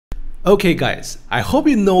Okay guys, I hope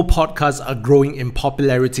you know podcasts are growing in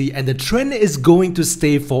popularity and the trend is going to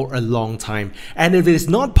stay for a long time. And if it is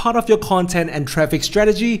not part of your content and traffic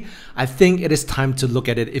strategy, I think it is time to look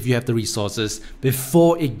at it if you have the resources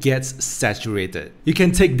before it gets saturated. You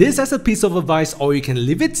can take this as a piece of advice or you can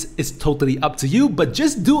leave it. It's totally up to you, but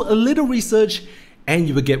just do a little research and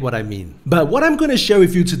you will get what I mean. But what I'm going to share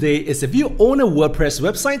with you today is if you own a WordPress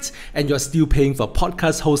website and you're still paying for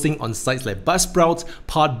podcast hosting on sites like Buzzsprout,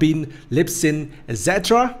 Podbean, Libsyn,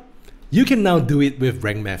 etc., you can now do it with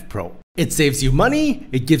Rank Math Pro. It saves you money,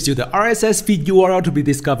 it gives you the RSS feed URL to be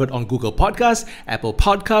discovered on Google Podcasts, Apple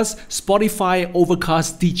Podcasts, Spotify,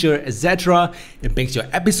 Overcast, Stitcher, etc. It makes your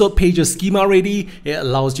episode pages schema ready, it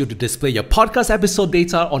allows you to display your podcast episode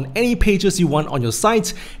data on any pages you want on your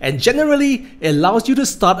site, and generally, it allows you to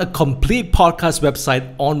start a complete podcast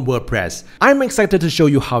website on WordPress. I'm excited to show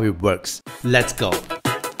you how it works. Let's go!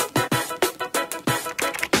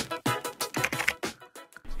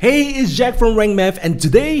 Hey, it's Jack from Rank Math, and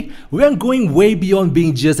today we are going way beyond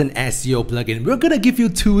being just an SEO plugin. We're gonna give you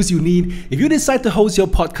tools you need if you decide to host your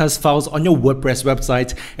podcast files on your WordPress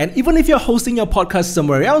website, and even if you're hosting your podcast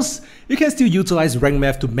somewhere else, you can still utilize Rank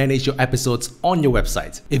Math to manage your episodes on your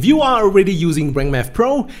website. If you are already using Rank Math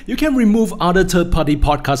Pro, you can remove other third-party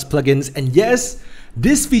podcast plugins, and yes,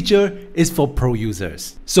 this feature is for pro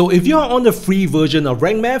users. So if you are on the free version of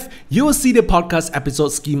Rank Math, you will see the podcast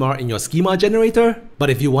episode schema in your schema generator. But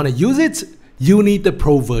if you want to use it, you need the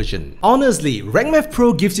pro version. Honestly, Rank Math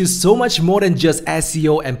Pro gives you so much more than just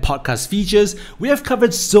SEO and podcast features. We have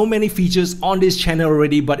covered so many features on this channel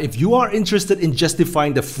already, but if you are interested in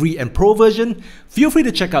justifying the free and pro version, feel free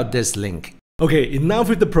to check out this link. Okay, enough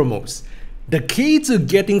with the promos. The key to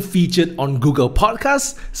getting featured on Google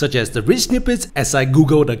Podcasts, such as the rich snippets as I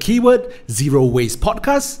Google the keyword Zero Waste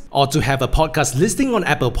Podcast, or to have a podcast listing on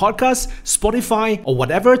Apple Podcasts, Spotify, or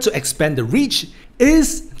whatever to expand the reach,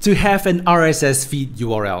 is to have an RSS feed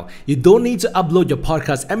URL. You don't need to upload your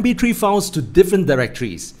podcast MP3 files to different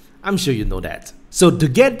directories. I'm sure you know that. So to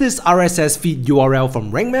get this RSS feed URL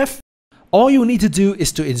from Rank Math, all you need to do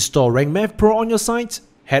is to install Rank Math Pro on your site,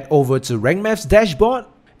 head over to Rank Math's dashboard,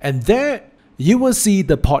 and there you will see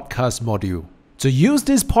the podcast module. To use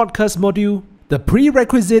this podcast module, the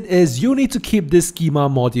prerequisite is you need to keep this schema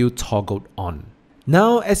module toggled on.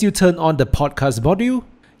 Now, as you turn on the podcast module,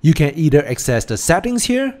 you can either access the settings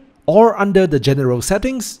here or under the general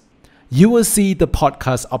settings, you will see the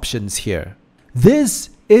podcast options here.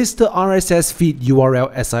 This is the RSS feed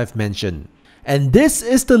URL as I've mentioned. And this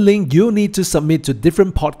is the link you need to submit to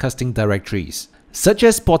different podcasting directories, such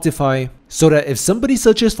as Spotify, so that if somebody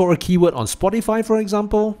searches for a keyword on Spotify, for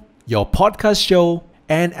example, your podcast show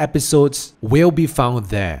and episodes will be found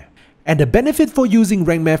there. And the benefit for using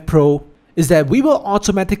Rank Math Pro is that we will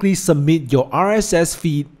automatically submit your RSS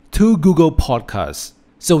feed to Google Podcasts.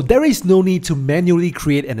 So there is no need to manually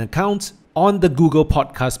create an account on the Google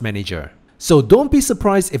Podcast Manager. So don't be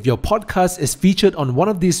surprised if your podcast is featured on one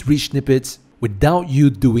of these rich snippets without you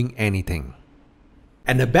doing anything.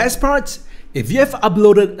 And the best part, if you have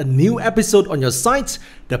uploaded a new episode on your site,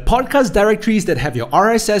 the podcast directories that have your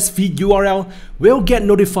RSS feed URL will get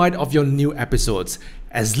notified of your new episodes.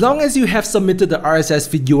 As long as you have submitted the RSS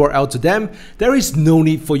feed URL to them, there is no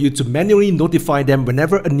need for you to manually notify them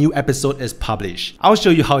whenever a new episode is published. I'll show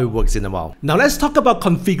you how it works in a while. Now let's talk about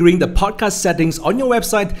configuring the podcast settings on your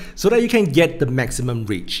website so that you can get the maximum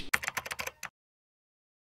reach.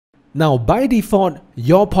 Now, by default,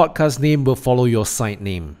 your podcast name will follow your site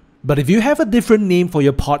name. But if you have a different name for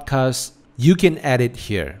your podcast, you can add it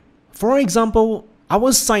here. For example,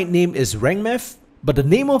 our site name is Rank Math, but the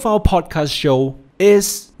name of our podcast show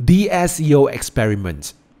is The SEO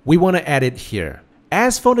Experiment. We want to add it here.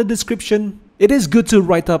 As for the description, it is good to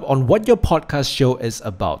write up on what your podcast show is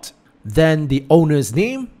about. Then the owner's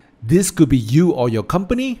name, this could be you or your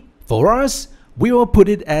company. For us, we will put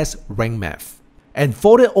it as Rank Math. And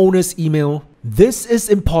for the owner's email, this is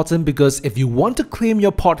important because if you want to claim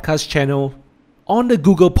your podcast channel on the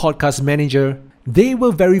Google Podcast Manager, they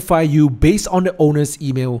will verify you based on the owner's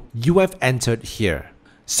email you have entered here.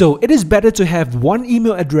 So it is better to have one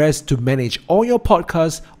email address to manage all your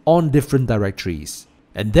podcasts on different directories.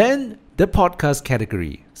 And then the podcast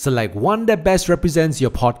category. Select one that best represents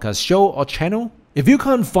your podcast show or channel. If you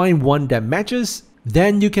can't find one that matches,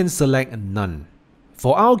 then you can select none.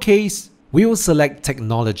 For our case, we will select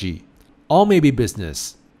technology or maybe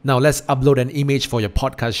business. Now let's upload an image for your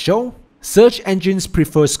podcast show. Search engines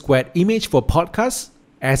prefer squared image for podcasts.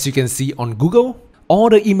 As you can see on Google, all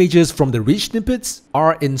the images from the rich snippets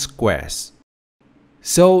are in squares.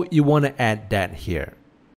 So you want to add that here.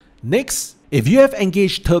 Next, If you have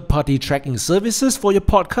engaged third-party tracking services for your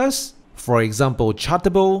podcast, for example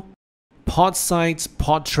Chartable, Podsites,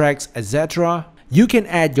 Podtracks, etc., you can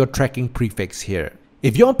add your tracking prefix here.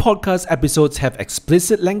 If your podcast episodes have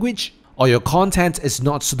explicit language, or your content is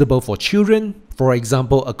not suitable for children, for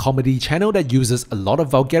example a comedy channel that uses a lot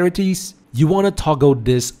of vulgarities, you want to toggle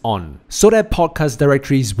this on so that podcast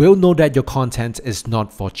directories will know that your content is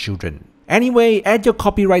not for children. Anyway, add your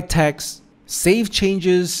copyright tags, save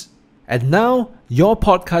changes, and now your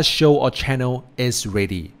podcast show or channel is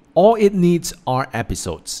ready. All it needs are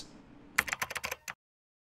episodes.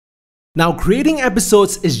 Now, creating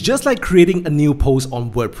episodes is just like creating a new post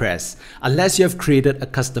on WordPress, unless you have created a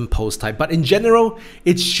custom post type, but in general,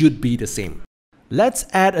 it should be the same. Let's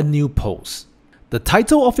add a new post. The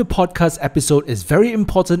title of your podcast episode is very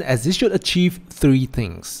important as it should achieve 3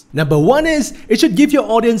 things. Number 1 is, it should give your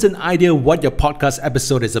audience an idea what your podcast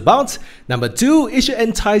episode is about. Number 2, it should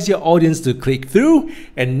entice your audience to click through.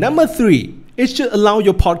 And number 3, it should allow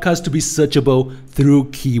your podcast to be searchable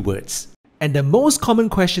through keywords. And the most common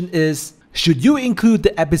question is, should you include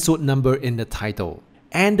the episode number in the title?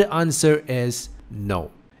 And the answer is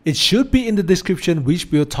no. It should be in the description,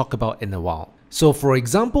 which we'll talk about in a while. So for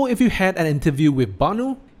example, if you had an interview with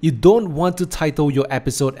Banu, you don't want to title your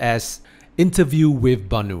episode as Interview with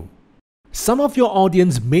Banu. Some of your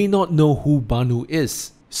audience may not know who Banu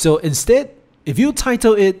is. So instead, if you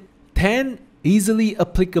title it 10 easily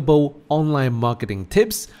applicable online marketing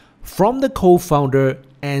tips from the co-founder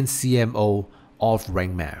and CMO of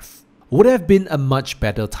RankMath, would have been a much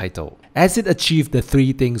better title, as it achieved the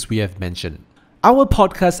 3 things we have mentioned. Our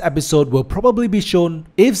podcast episode will probably be shown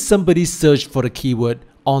if somebody searched for the keyword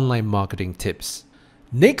online marketing tips.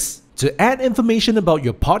 Next, to add information about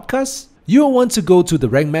your podcast, you will want to go to the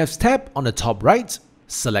RankMath tab on the top right,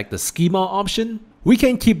 select the schema option. We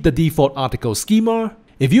can keep the default article schema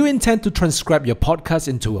if you intend to transcribe your podcast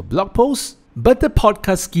into a blog post, but the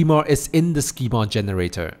podcast schema is in the schema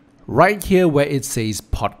generator, right here where it says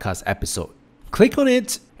podcast episode. Click on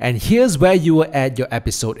it, and here's where you will add your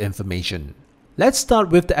episode information. Let's start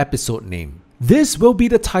with the episode name. This will be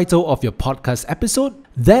the title of your podcast episode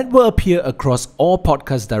that will appear across all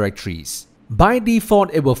podcast directories. By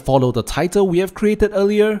default, it will follow the title we have created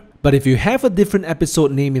earlier, but if you have a different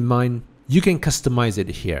episode name in mind, you can customize it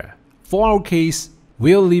here. For our case,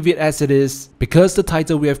 we'll leave it as it is because the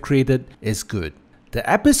title we have created is good. The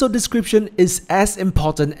episode description is as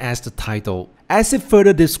important as the title, as it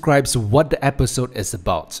further describes what the episode is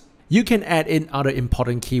about. You can add in other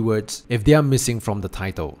important keywords if they are missing from the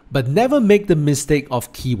title, but never make the mistake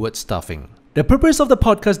of keyword stuffing. The purpose of the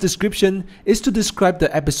podcast description is to describe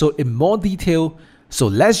the episode in more detail, so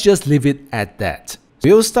let's just leave it at that.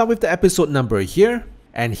 We'll start with the episode number here,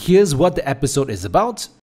 and here's what the episode is about.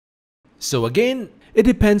 So again, it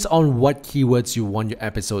depends on what keywords you want your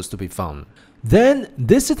episodes to be found. Then,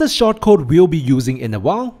 this is the shortcode we'll be using in a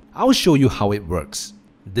while. I'll show you how it works.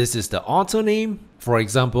 This is the author name. For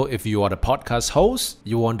example, if you are the podcast host,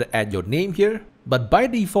 you want to add your name here. But by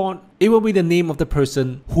default, it will be the name of the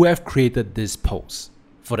person who have created this post.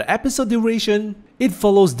 For the episode duration, it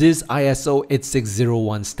follows this ISO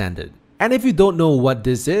 8601 standard. And if you don't know what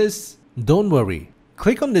this is, don't worry.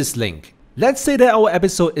 Click on this link. Let's say that our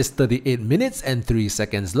episode is 38 minutes and 3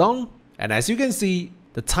 seconds long. And as you can see,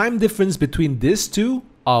 the time difference between these two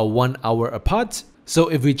are 1 hour apart. So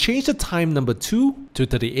if we change the time number 2 to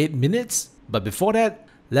 38 minutes, but before that,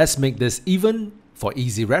 let's make this even for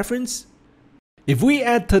easy reference. If we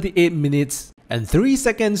add 38 minutes and 3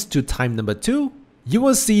 seconds to time number 2, you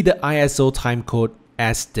will see the ISO time code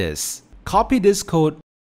as this. Copy this code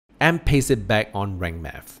and paste it back on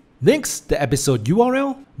RankMath. Next, the episode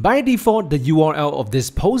URL. By default, the URL of this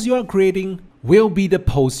post you are creating will be the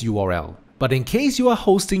post URL. But in case you are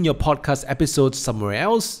hosting your podcast episodes somewhere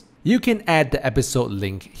else, you can add the episode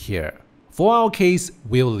link here. For our case,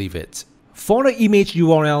 we'll leave it. For the image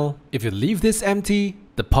URL, if you leave this empty,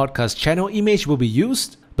 the podcast channel image will be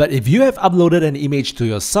used. But if you have uploaded an image to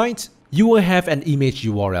your site, you will have an image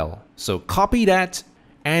URL. So copy that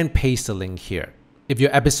and paste the link here. If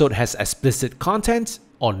your episode has explicit content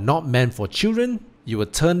or not meant for children, you will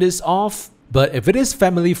turn this off. But if it is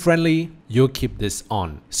family friendly, you'll keep this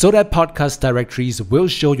on so that podcast directories will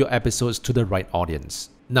show your episodes to the right audience.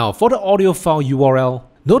 Now for the audio file URL,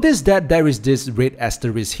 notice that there is this red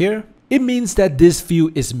asterisk here. It means that this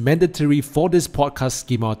field is mandatory for this podcast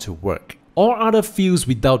schema to work. All other fields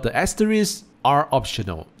without the asterisk are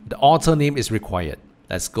optional. The author name is required.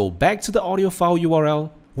 Let's go back to the audio file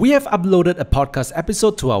URL. We have uploaded a podcast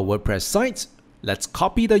episode to our WordPress site. Let's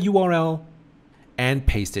copy the URL and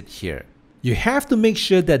paste it here. You have to make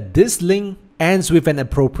sure that this link ends with an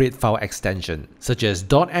appropriate file extension, such as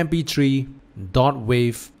 .mp3,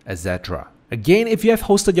 .wav, etc. Again, if you have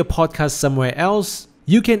hosted your podcast somewhere else,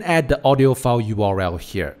 you can add the audio file URL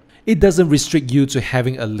here. It doesn't restrict you to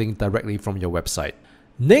having a link directly from your website.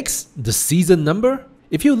 Next, the season number.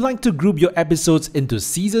 If you like to group your episodes into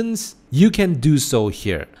seasons, you can do so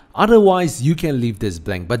here. Otherwise, you can leave this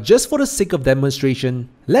blank. But just for the sake of demonstration,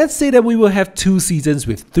 let's say that we will have 2 seasons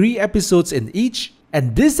with 3 episodes in each.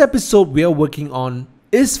 And this episode we are working on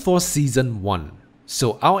is for season 1.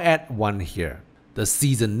 So I'll add 1 here. The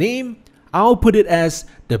season name, I'll put it as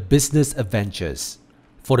The Business Adventures.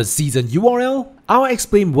 For the season URL, I'll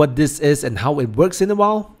explain what this is and how it works in a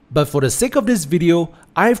while. But for the sake of this video,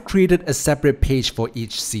 I've created a separate page for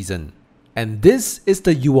each season. And this is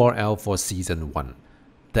the URL for season 1.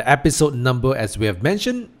 The episode number, as we have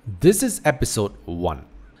mentioned, this is episode 1.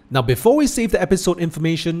 Now before we save the episode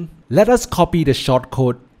information, let us copy the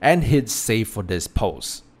shortcode and hit save for this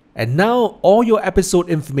post. And now all your episode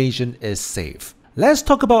information is saved. Let's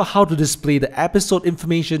talk about how to display the episode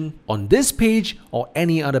information on this page or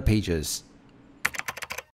any other pages.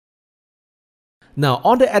 Now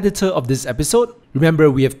on the editor of this episode,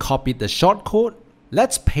 remember we have copied the shortcode.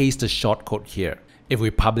 Let's paste the shortcode here. If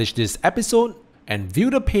we publish this episode and view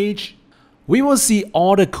the page, we will see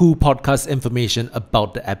all the cool podcast information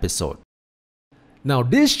about the episode. Now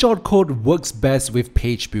this shortcode works best with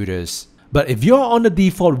page builders. But if you're on the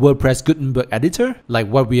default WordPress Gutenberg editor, like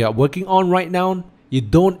what we are working on right now, you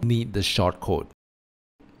don't need the shortcode.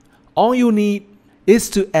 All you need is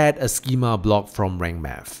to add a schema block from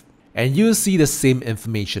RankMath. And you'll see the same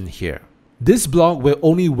information here. This block will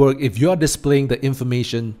only work if you are displaying the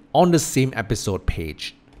information on the same episode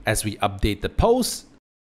page. As we update the post,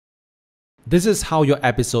 this is how your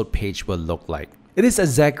episode page will look like. It is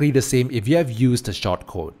exactly the same if you have used the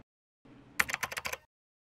shortcode.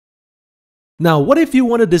 Now, what if you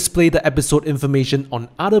want to display the episode information on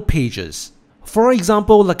other pages? For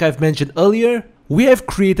example, like I've mentioned earlier, we have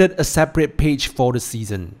created a separate page for the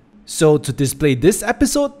season. So to display this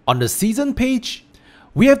episode on the season page,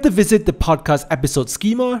 we have to visit the podcast episode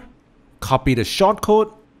schema, copy the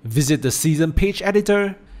shortcode, visit the season page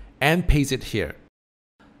editor, and paste it here.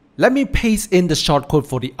 Let me paste in the shortcode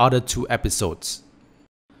for the other 2 episodes.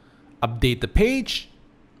 Update the page.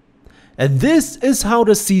 And this is how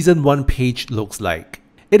the season 1 page looks like.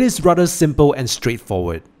 It is rather simple and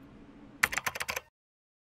straightforward.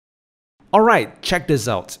 Alright, check this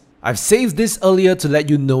out. I've saved this earlier to let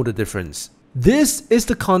you know the difference. This is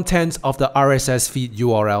the contents of the RSS feed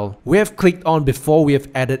URL we have clicked on before we have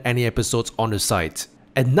added any episodes on the site.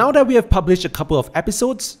 And now that we have published a couple of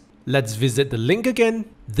episodes, let's visit the link again.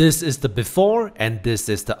 This is the before and this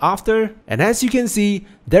is the after. And as you can see,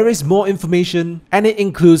 there is more information and it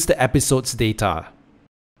includes the episode's data.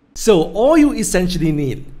 So all you essentially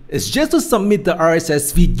need is just to submit the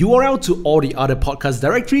RSS feed URL to all the other podcast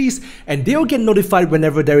directories and they'll get notified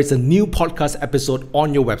whenever there is a new podcast episode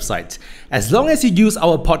on your website. As long as you use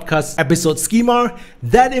our podcast episode schema,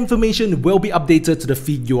 that information will be updated to the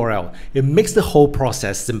feed URL. It makes the whole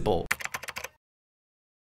process simple.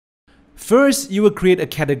 First, you will create a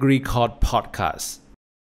category called podcast.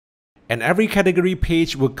 And every category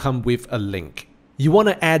page will come with a link. You want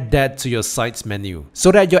to add that to your site's menu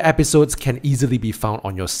so that your episodes can easily be found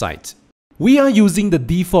on your site. We are using the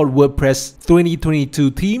default WordPress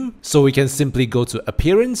 2022 theme, so we can simply go to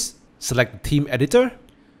Appearance, select the theme editor,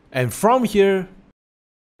 and from here,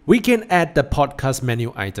 we can add the podcast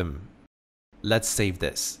menu item. Let's save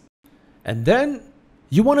this. And then,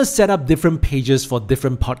 you want to set up different pages for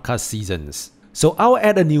different podcast seasons. So I'll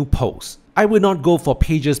add a new post. I will not go for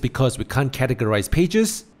pages because we can't categorize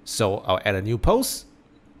pages. So I'll add a new post.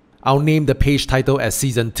 I'll name the page title as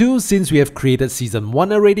Season 2 since we have created Season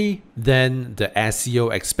 1 already. Then the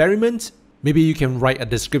SEO experiment. Maybe you can write a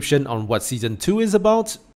description on what Season 2 is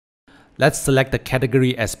about. Let's select the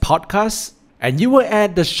category as Podcast. And you will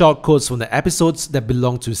add the shortcodes from the episodes that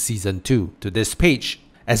belong to Season 2 to this page.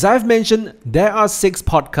 As I've mentioned, there are 6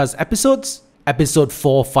 podcast episodes. Episode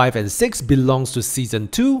 4, 5, and 6 belongs to Season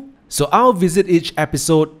 2. So I'll visit each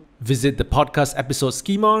episode, visit the podcast episode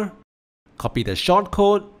schema, copy the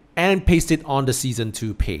shortcode, and paste it on the Season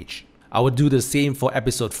 2 page. I will do the same for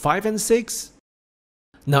episode 5 and 6.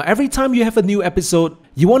 Now every time you have a new episode,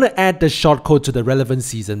 you want to add the shortcode to the relevant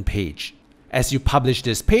season page. As you publish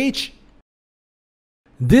this page,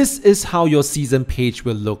 this is how your season page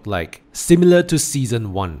will look like, similar to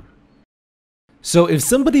Season 1. So if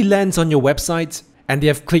somebody lands on your website and they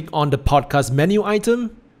have clicked on the podcast menu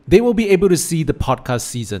item, they will be able to see the podcast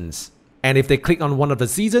seasons. And if they click on one of the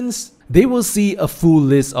seasons, they will see a full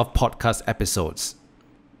list of podcast episodes.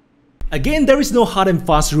 Again, there is no hard and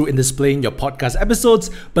fast rule in displaying your podcast episodes,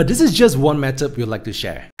 but this is just one method we'd like to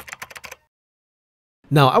share.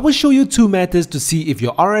 Now, I will show you two methods to see if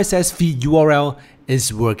your RSS feed URL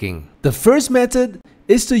is working. The first method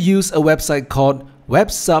is to use a website called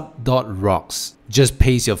websub.rocks. Just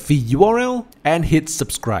paste your feed URL and hit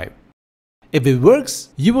subscribe. If it works,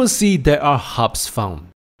 you will see there are hubs found.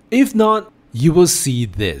 If not, you will see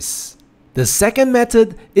this. The second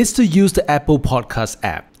method is to use the Apple Podcast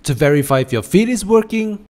app. To verify if your feed is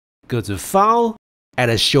working, go to File, add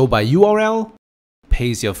a show by URL,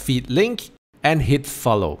 paste your feed link, and hit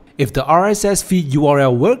follow. If the RSS feed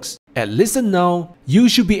URL works, at Listen Now, you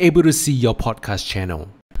should be able to see your podcast channel.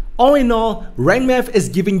 All in all, RankMath is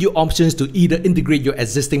giving you options to either integrate your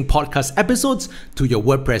existing podcast episodes to your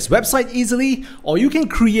WordPress website easily, or you can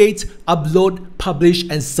create, upload, publish,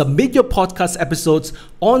 and submit your podcast episodes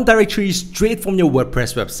on Directories straight from your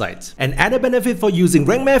WordPress website. An added benefit for using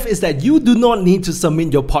RankMath is that you do not need to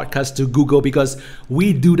submit your podcast to Google because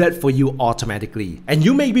we do that for you automatically. And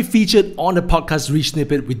you may be featured on the podcast reach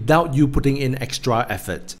snippet without you putting in extra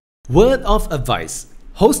effort. Word of advice.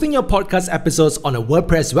 Hosting your podcast episodes on a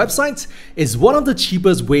WordPress website is one of the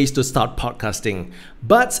cheapest ways to start podcasting.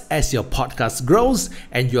 But as your podcast grows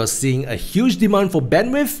and you're seeing a huge demand for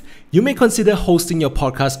bandwidth, you may consider hosting your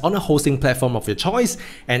podcast on a hosting platform of your choice,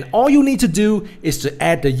 and all you need to do is to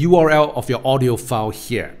add the URL of your audio file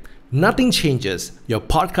here. Nothing changes, your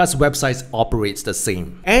podcast website operates the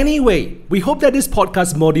same. Anyway, we hope that this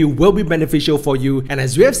podcast module will be beneficial for you, and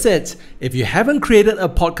as we have said, if you haven't created a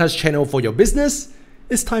podcast channel for your business,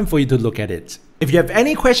 it's time for you to look at it. If you have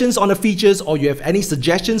any questions on the features or you have any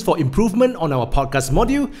suggestions for improvement on our podcast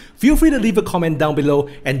module, feel free to leave a comment down below,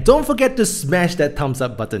 and don't forget to smash that thumbs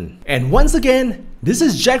up button. And once again, this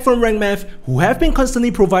is Jack from RankMath, who have been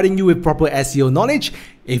constantly providing you with proper SEO knowledge.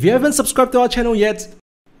 If you haven't subscribed to our channel yet,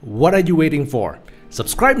 what are you waiting for?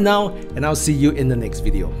 Subscribe now, and I'll see you in the next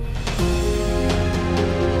video.